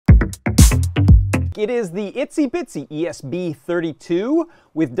It is the ItsyBitsy ESP32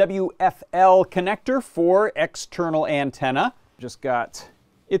 with wFL connector for external antenna. Just got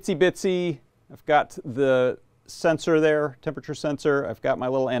ItsyBitsy, I've got the sensor there, temperature sensor, I've got my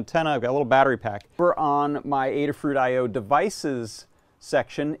little antenna, I've got a little battery pack. We're on my Adafruit IO devices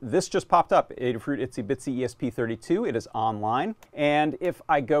section. This just popped up, Adafruit ItsyBitsy ESP32. It is online. And if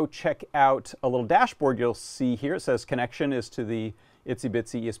I go check out a little dashboard, you'll see here it says connection is to the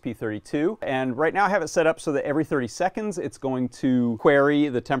ItsyBitsy ESP32. And right now I have it set up so that every 30 seconds it's going to query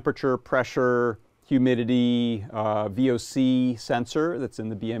the temperature, pressure, humidity, VOC sensor that's in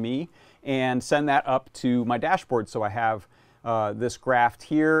the BME and send that up to my dashboard. So I have this graph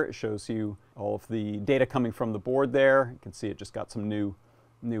here. It shows you all of the data coming from the board there. You can see it just got some new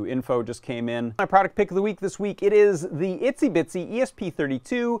info just came in. My product pick of the week this week, it is the ItsyBitsy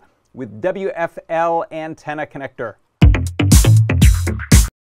ESP32 with wFL antenna connector.